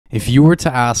If you were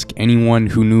to ask anyone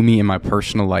who knew me in my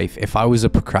personal life if I was a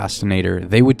procrastinator,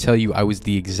 they would tell you I was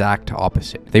the exact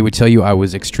opposite. They would tell you I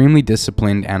was extremely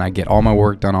disciplined and I get all my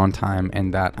work done on time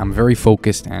and that I'm very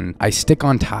focused and I stick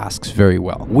on tasks very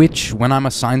well, which when I'm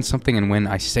assigned something and when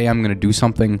I say I'm going to do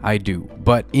something, I do.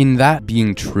 But in that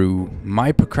being true,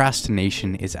 my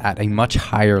procrastination is at a much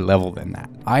higher level than that.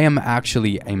 I am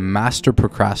actually a master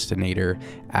procrastinator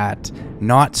at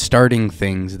not starting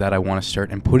things that I want to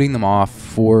start and putting them off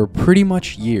for pretty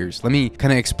much years. Let me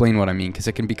kind of explain what I mean, because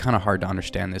it can be kind of hard to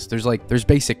understand this. There's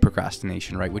basic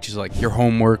procrastination, right? Which is like your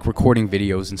homework, recording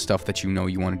videos and stuff that you know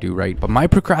you want to do, right? But my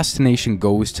procrastination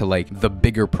goes to like the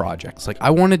bigger projects. Like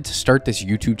I wanted to start this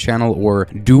YouTube channel or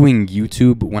doing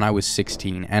YouTube when I was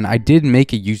 16, and I did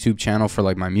make a YouTube channel for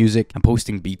like my music and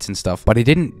posting beats and stuff, but I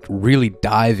didn't really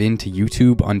dive into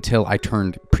YouTube until I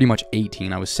turned pretty much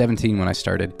 18. I was 17 when I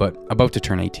started, but about to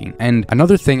turn 18. And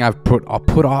another thing I'll put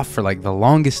off for like the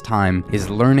longest time is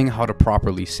learning how to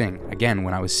properly sing. Again,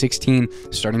 when I was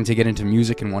 16, starting to get into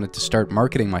music and wanted to start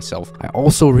marketing myself, I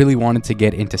also really wanted to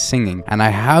get into singing, and I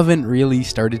haven't really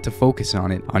started to focus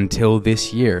on it until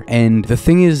this year. And the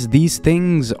thing is, these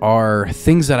things are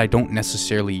things that I don't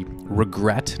necessarily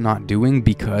regret not doing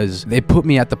because they put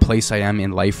me at the place I am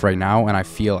in life right now, and I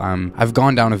feel I've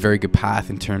gone down a very good path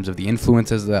in terms of the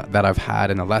influences that I've had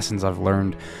and the lessons I've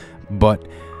learned. But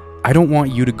I don't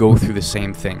want you to go through the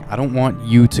same thing. I don't want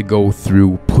you to go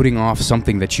through putting off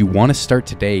something that you want to start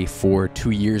today for 2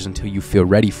 years until you feel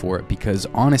ready for it, because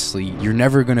honestly, you're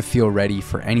never going to feel ready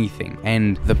for anything.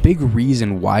 And the big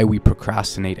reason why we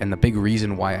procrastinate and the big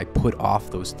reason why I put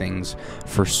off those things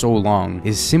for so long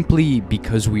is simply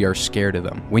because we are scared of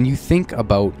them. When you think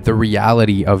about the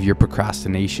reality of your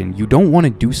procrastination, you don't want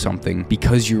to do something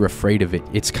because you're afraid of it.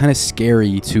 It's kind of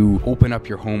scary to open up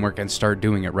your homework and start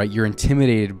doing it, right? You're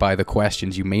intimidated by the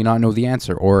questions. You may not know the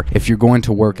answer, or if you're going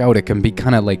to work out, it can be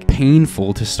kind of like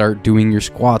painful to start doing your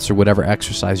squats or whatever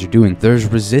exercise you're doing. There's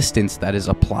resistance that is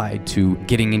applied to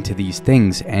getting into these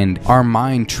things, and our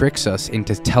mind tricks us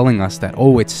into telling us that,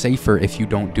 oh, it's safer if you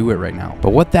don't do it right now. But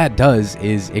what that does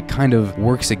is it kind of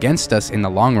works against us in the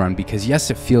long run, because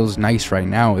yes, it feels nice right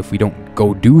now if we don't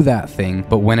go do that thing,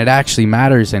 but when it actually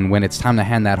matters and when it's time to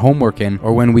hand that homework in,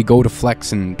 or when we go to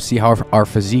flex and see how our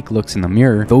physique looks in the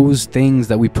mirror, those things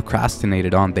that we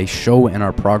procrastinated on, they show in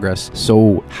our progress.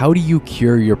 So how do you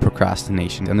cure your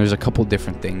procrastination? And there's a couple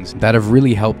different things that have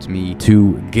really helped me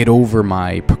to get over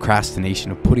my procrastination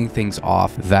of putting things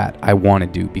off that I want to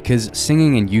do, because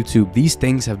singing and YouTube, these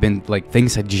things have been like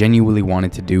things I genuinely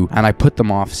wanted to do, and I put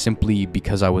them off simply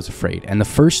because I was afraid. And the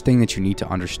first thing that you need to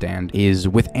understand is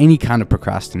with any kind of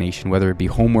procrastination, whether it be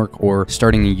homework or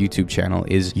starting a YouTube channel,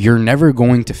 is you're never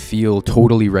going to feel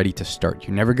totally ready to start.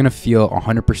 You're never going to feel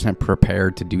 100%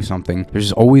 prepared to do something.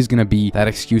 There's always going to be that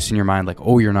excuse in your mind like,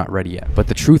 oh, you're not ready yet. But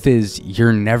the truth is,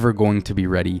 you're never going to be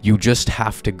ready. You just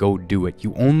have to go do it.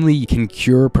 You only can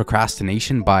cure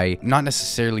procrastination by not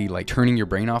necessarily like turning your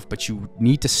brain off, but you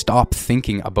need to stop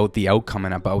thinking about the outcome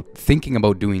and about thinking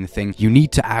about doing the thing. You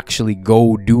need to actually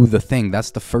go do the thing.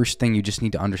 That's the first thing you just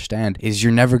need to understand, is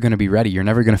you're never going to be ready. You're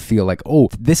never going to feel like, oh,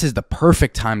 this is the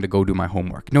perfect time to go do my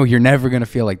homework. No, you're never going to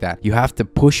feel like that. You have to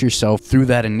push yourself through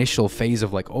that initial phase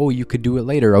of like, oh, you could do it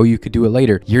later. Oh, you could do it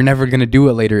later. You're never going to do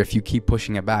it later if you keep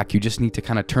pushing it back. You just need to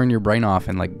kind of turn your brain off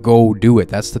and like go do it.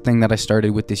 That's the thing that I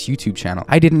started with this YouTube channel.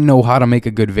 I didn't know how to make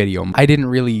a good video. I didn't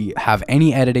really have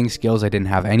any editing skills. I didn't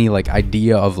have any like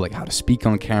idea of like how to speak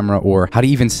on camera or how to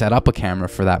even set up a camera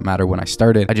for that matter. When I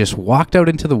started, I just walked out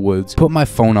into the woods, put my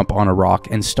phone up on a rock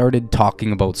and started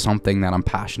talking about something that I'm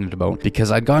passionate about,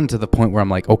 because I'd gotten to the point where I'm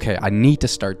like, okay, I need to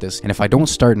start this. And if I don't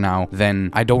start now, then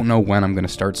I don't know when I'm going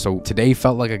to start. So today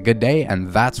felt like a good day,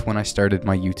 and that's when I started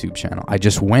my YouTube channel. I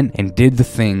just went and did the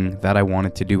thing that I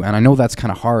wanted to do. And I know that's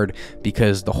kind of hard,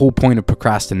 because the whole point of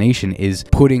procrastination is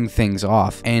putting things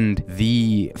off. And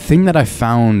the thing that I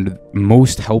found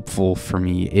most helpful for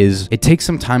me is it takes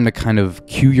some time to kind of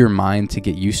cue your mind to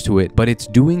get used to it, but it's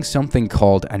doing something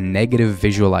called a negative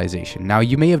visualization. Now,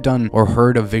 you may have done or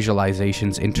heard of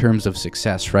visualizations in terms of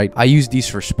success, right? I use these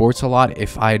for sports a lot.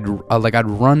 If I'd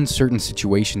run certain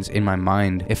situations in my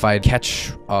mind. If I'd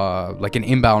catch like an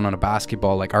inbound on a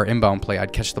basketball, like our inbound play,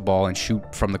 I'd catch the ball and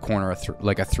shoot from the corner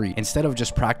like a three. Instead of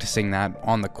just practicing that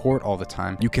on the court all the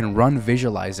time, you can run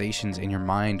visualizations in your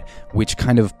mind, which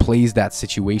kind of plays that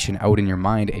situation out in your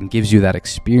mind and gives you that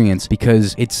experience,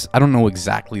 because it's, I don't know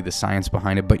exactly the science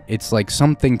behind it, but it's like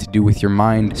something to do with your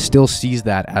mind still sees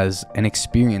that as an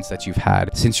experience that you've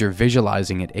had since you're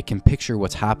visualizing it, it can picture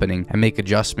what's happening and make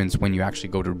adjustments when you actually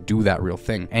go to do that real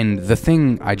thing. And the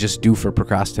thing I just do for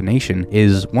procrastination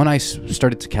is when I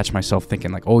started to catch myself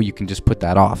thinking like, oh, you can just put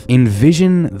that off.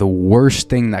 Envision the worst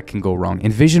thing that can go wrong.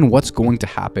 Envision what's going to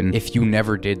happen if you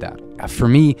never did that. For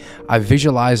me, I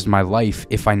visualized my life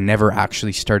if I never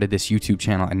actually started this YouTube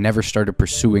channel and never started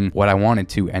pursuing what I wanted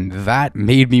to. And that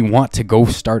made me want to go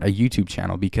start a YouTube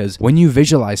channel, because when you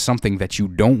visualize something that you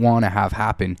don't want to have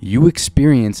happen, you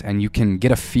experience and you can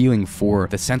get a feeling for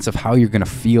the sense of how you're going to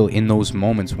feel in those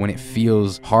moments when it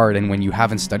feels hard and when you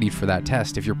haven't studied for that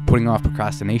test. If you're putting off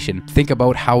procrastination, think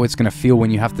about how it's going to feel when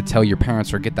you have to tell your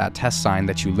parents or get that test sign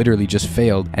that you literally just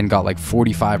failed and got like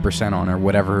 45% on, or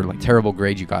whatever like terrible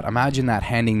grade you got. Imagine that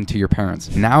handing to your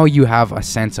parents. Now you have a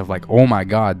sense of like, oh my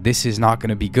god, this is not going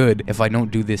to be good if I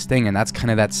don't do this thing. And that's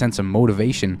kind of that sense of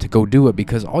motivation to go do it,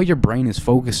 because all your brain is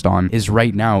focused on is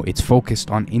right now. It's focused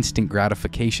on instant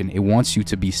gratification. It wants you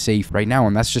to be safe right now,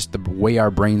 and that's just the way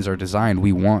our brains are designed.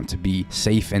 We want to be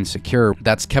safe and secure.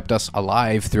 That's kept us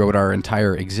alive throughout our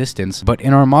entire existence. But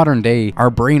in our modern day, our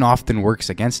brain often works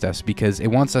against us because it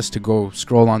wants us to go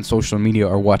scroll on social media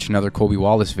or watch another Kobe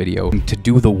Wallace video to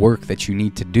do the work that you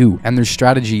need to do. And there's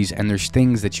strategies and there's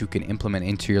things that you can implement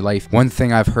into your life. One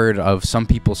thing I've heard of some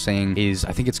people saying is,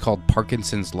 I think it's called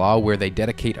Parkinson's Law, where they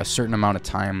dedicate a certain amount of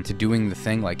time to doing the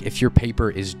thing. Like if your paper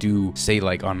is due, say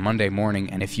like on Monday morning,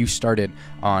 and if you started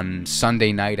on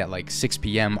Sunday night at like 6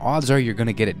 p.m., odds are you're going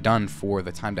to get it done for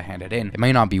the time to hand it in. It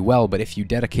may not be well, but if you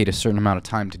dedicate a certain amount of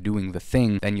time to doing the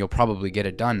thing, then you'll probably get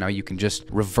it done. Now you can just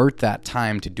revert that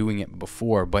time to doing it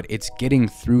before, but it's getting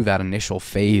through that initial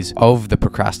phase of the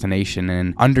procrastination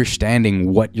and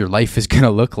understanding what your life is going to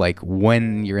look like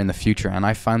when you're in the future. And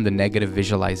I find the negative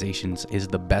visualizations is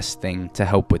the best thing to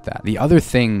help with that. The other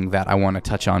thing that I want to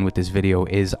touch on with this video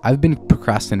is I've been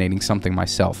procrastinating something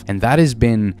myself, and that has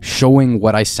been showing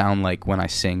what I sound like when I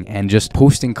sing and just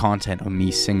posting content of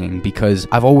me singing, because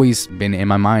I've always been in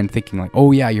my mind thinking like,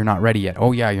 oh yeah, you're not ready yet.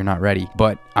 Oh yeah, you're not ready.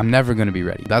 But I'm never going to be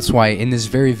ready. That's why in this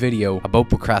very video about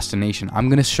procrastination, I'm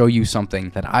going to show you something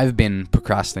that I've been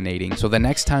procrastinating. So the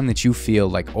next time that you feel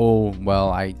like, oh,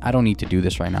 well, I don't need to do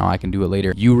this right now, I can do it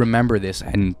later, you remember this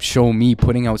and show me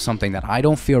putting out something that I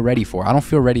don't feel ready for. I don't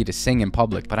feel ready to sing in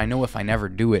public, but I know if I never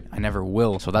do it, I never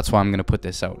will. So that's why I'm going to put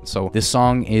this out. So this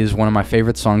song is one of my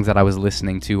favorite songs that I was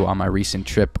listening to on my recent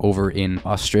trip over in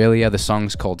Australia. The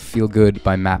song's called Feel Good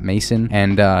by Matt Mason.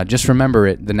 And just remember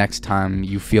it the next time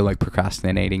you feel like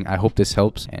procrastinating. I hope this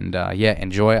helps. And yeah,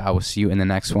 enjoy. I will see you in the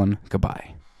next one. Goodbye.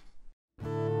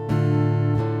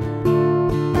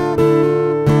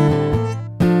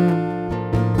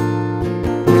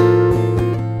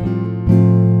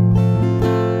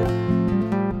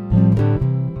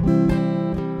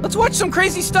 Let's watch some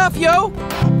crazy stuff, yo!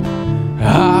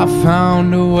 I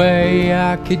found a way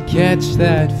I could catch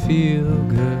that feel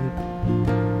good.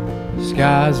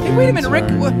 Skies Hey, wait a minute, Rick.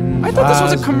 I thought this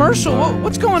was a commercial.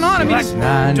 What's going on? I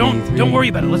mean, Don't worry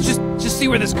about it. Let's just see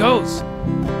where this goes.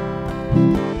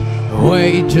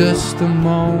 Wait just a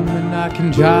moment, I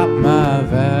can drop my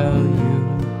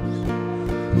values.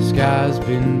 The sky's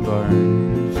been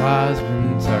burning, fire's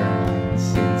been turning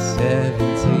since 17.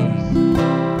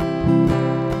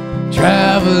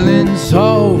 Traveling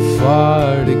so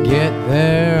far to get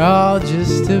there, all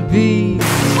just to be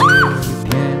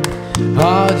again,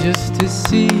 all just to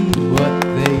see what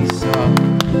they saw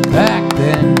back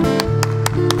then.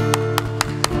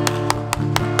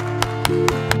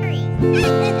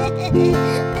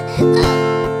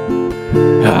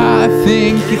 I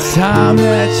think it's time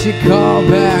that you call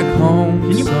back home.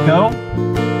 Can you go?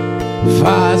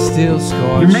 Fire still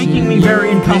scorching. You're making me very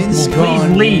uncomfortable. Please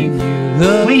leave.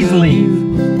 Please leave.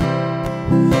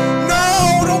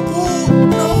 No, don't pull.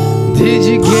 No. Did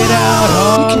you get out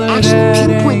all You can of actually that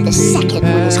pinpoint the angry second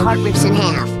when his heart rips in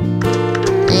half.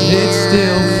 It's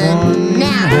still fun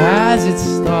Now. as it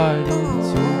started to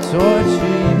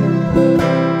torture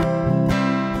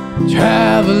you.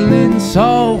 Traveling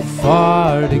so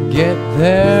far to get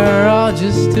there, all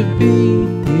just to be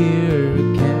here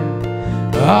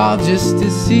again, all just to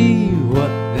see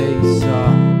what they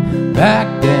saw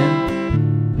back then.